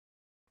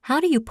How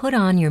do you put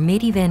on your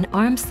medi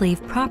arm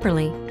sleeve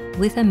properly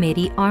with a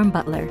medi arm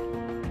butler?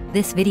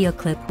 This video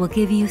clip will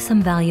give you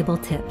some valuable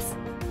tips.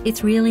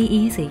 It's really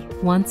easy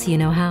once you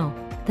know how.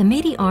 The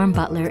medi arm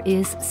butler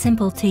is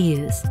simple to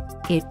use.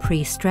 It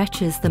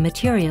pre-stretches the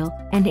material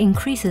and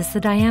increases the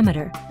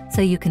diameter,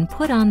 so you can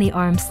put on the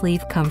arm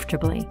sleeve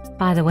comfortably.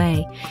 By the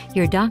way,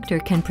 your doctor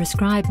can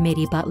prescribe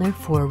medi butler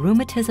for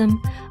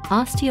rheumatism,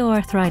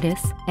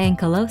 osteoarthritis,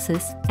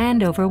 ankylosis,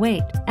 and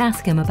overweight.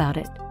 Ask him about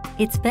it.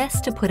 It's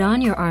best to put on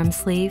your arm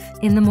sleeve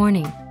in the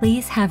morning.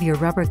 Please have your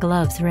rubber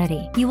gloves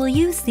ready. You will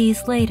use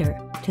these later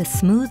to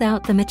smooth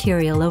out the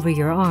material over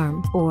your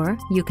arm, or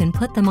you can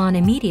put them on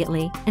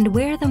immediately and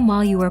wear them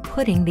while you are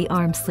putting the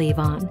arm sleeve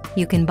on.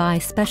 You can buy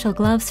special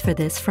gloves for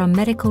this from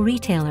medical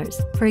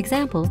retailers, for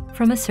example,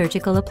 from a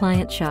surgical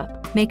appliance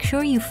shop. Make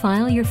sure you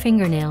file your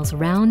fingernails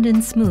round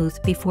and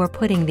smooth before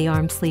putting the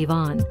arm sleeve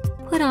on.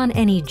 Put on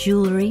any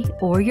jewelry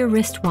or your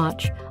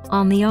wristwatch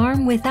on the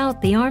arm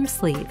without the arm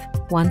sleeve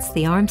once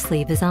the arm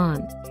sleeve is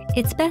on.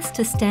 It's best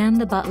to stand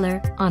the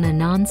butler on a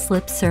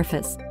non-slip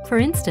surface, for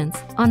instance,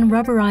 on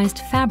rubberized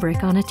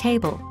fabric on a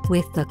table,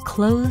 with the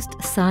closed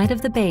side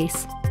of the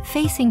base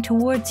facing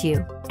towards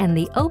you and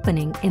the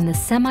opening in the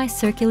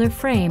semicircular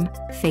frame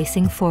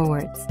facing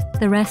forwards.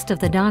 The rest of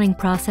the donning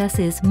process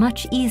is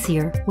much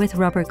easier with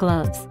rubber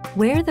gloves.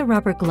 Wear the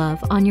rubber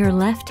glove on your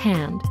left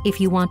hand if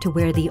you want to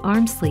wear the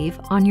arm sleeve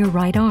on your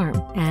right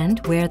arm,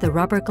 and wear the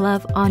rubber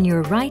glove on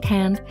your right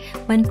hand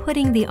when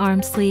putting the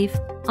arm sleeve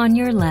on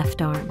your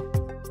left arm.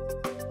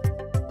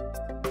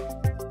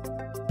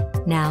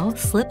 Now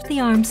slip the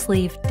arm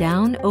sleeve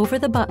down over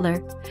the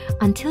butler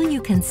until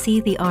you can see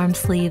the arm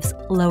sleeve's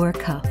lower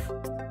cuff.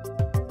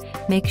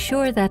 Make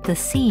sure that the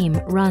seam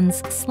runs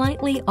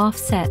slightly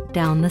offset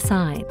down the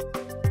side.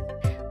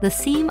 The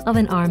seam of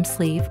an arm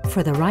sleeve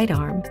for the right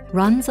arm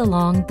runs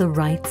along the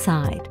right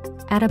side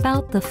at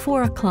about the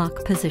 4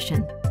 o'clock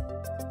position.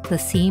 The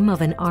seam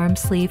of an arm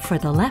sleeve for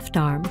the left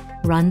arm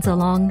runs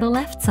along the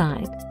left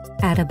side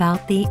at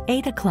about the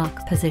 8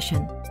 o'clock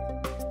position.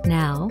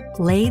 Now,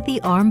 lay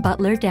the arm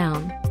butler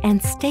down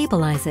and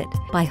stabilize it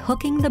by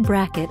hooking the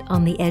bracket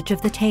on the edge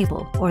of the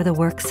table or the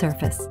work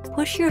surface.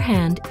 Push your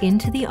hand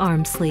into the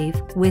arm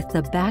sleeve with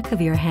the back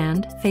of your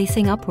hand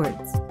facing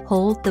upwards.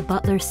 Hold the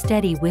butler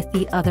steady with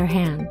the other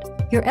hand.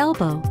 Your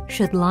elbow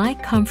should lie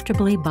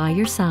comfortably by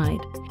your side,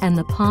 and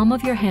the palm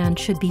of your hand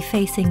should be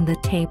facing the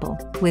table.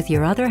 With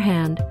your other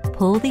hand,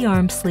 pull the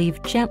arm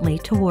sleeve gently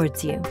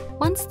towards you.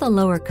 Once the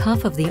lower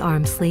cuff of the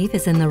arm sleeve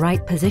is in the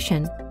right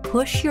position,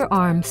 push your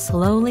arm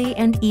slowly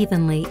and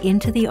evenly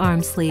into the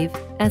arm sleeve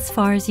as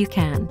far as you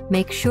can.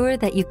 Make sure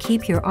that you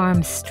keep your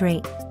arm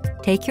straight.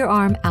 Take your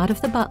arm out of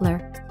the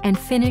butler and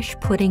finish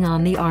putting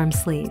on the arm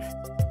sleeve.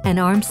 An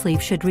arm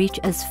sleeve should reach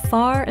as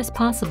far as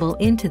possible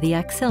into the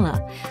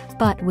axilla,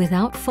 but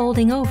without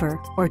folding over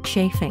or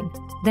chafing.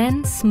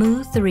 Then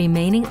smooth the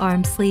remaining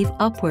arm sleeve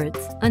upwards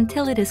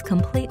until it is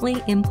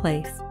completely in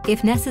place.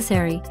 If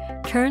necessary,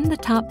 turn the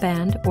top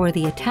band or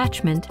the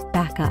attachment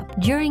back up.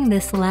 During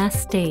this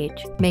last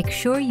stage, make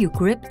sure you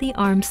grip the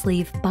arm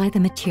sleeve by the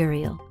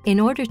material. In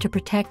order to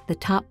protect the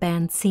top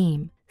band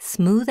seam,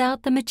 smooth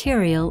out the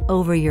material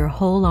over your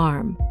whole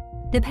arm.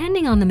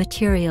 Depending on the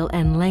material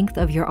and length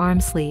of your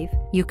arm sleeve,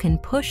 you can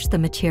push the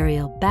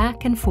material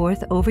back and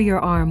forth over your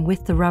arm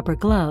with the rubber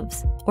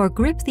gloves, or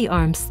grip the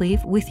arm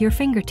sleeve with your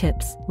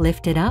fingertips,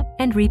 lift it up,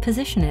 and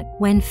reposition it.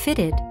 When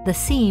fitted, the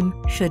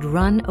seam should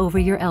run over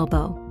your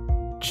elbow.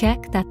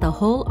 Check that the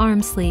whole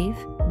arm sleeve,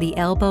 the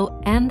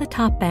elbow, and the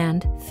top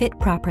band fit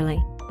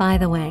properly. By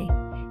the way,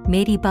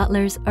 medi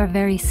butlers are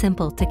very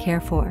simple to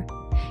care for.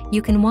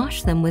 You can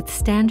wash them with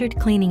standard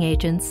cleaning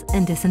agents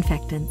and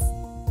disinfectants.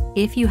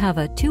 If you have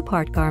a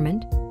two-part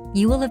garment,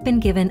 you will have been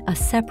given a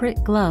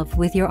separate glove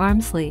with your arm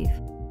sleeve.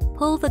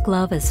 Pull the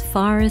glove as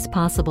far as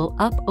possible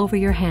up over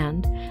your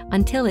hand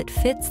until it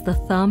fits the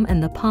thumb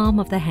and the palm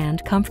of the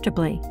hand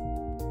comfortably.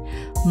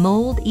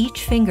 Mold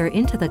each finger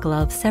into the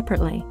glove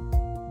separately.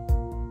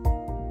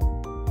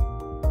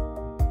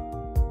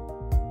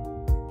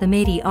 The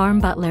medi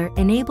arm butler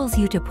enables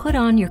you to put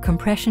on your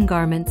compression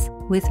garments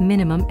with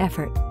minimum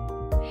effort.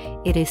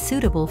 It is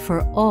suitable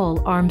for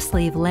all arm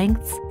sleeve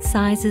lengths,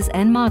 sizes,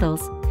 and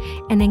models,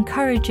 and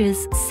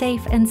encourages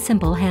safe and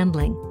simple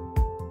handling.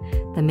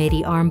 The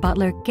medi arm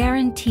butler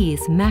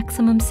guarantees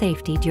maximum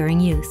safety during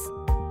use.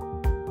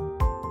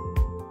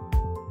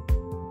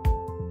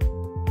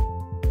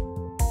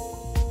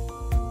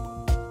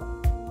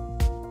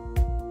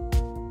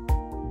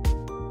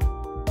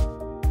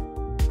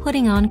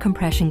 Putting on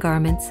compression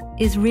garments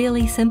is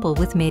really simple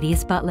with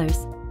medi's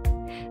butlers.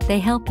 They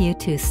help you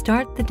to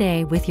start the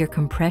day with your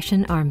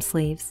compression arm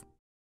sleeves.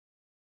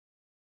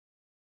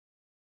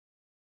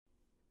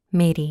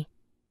 Medi.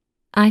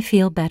 I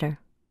feel better.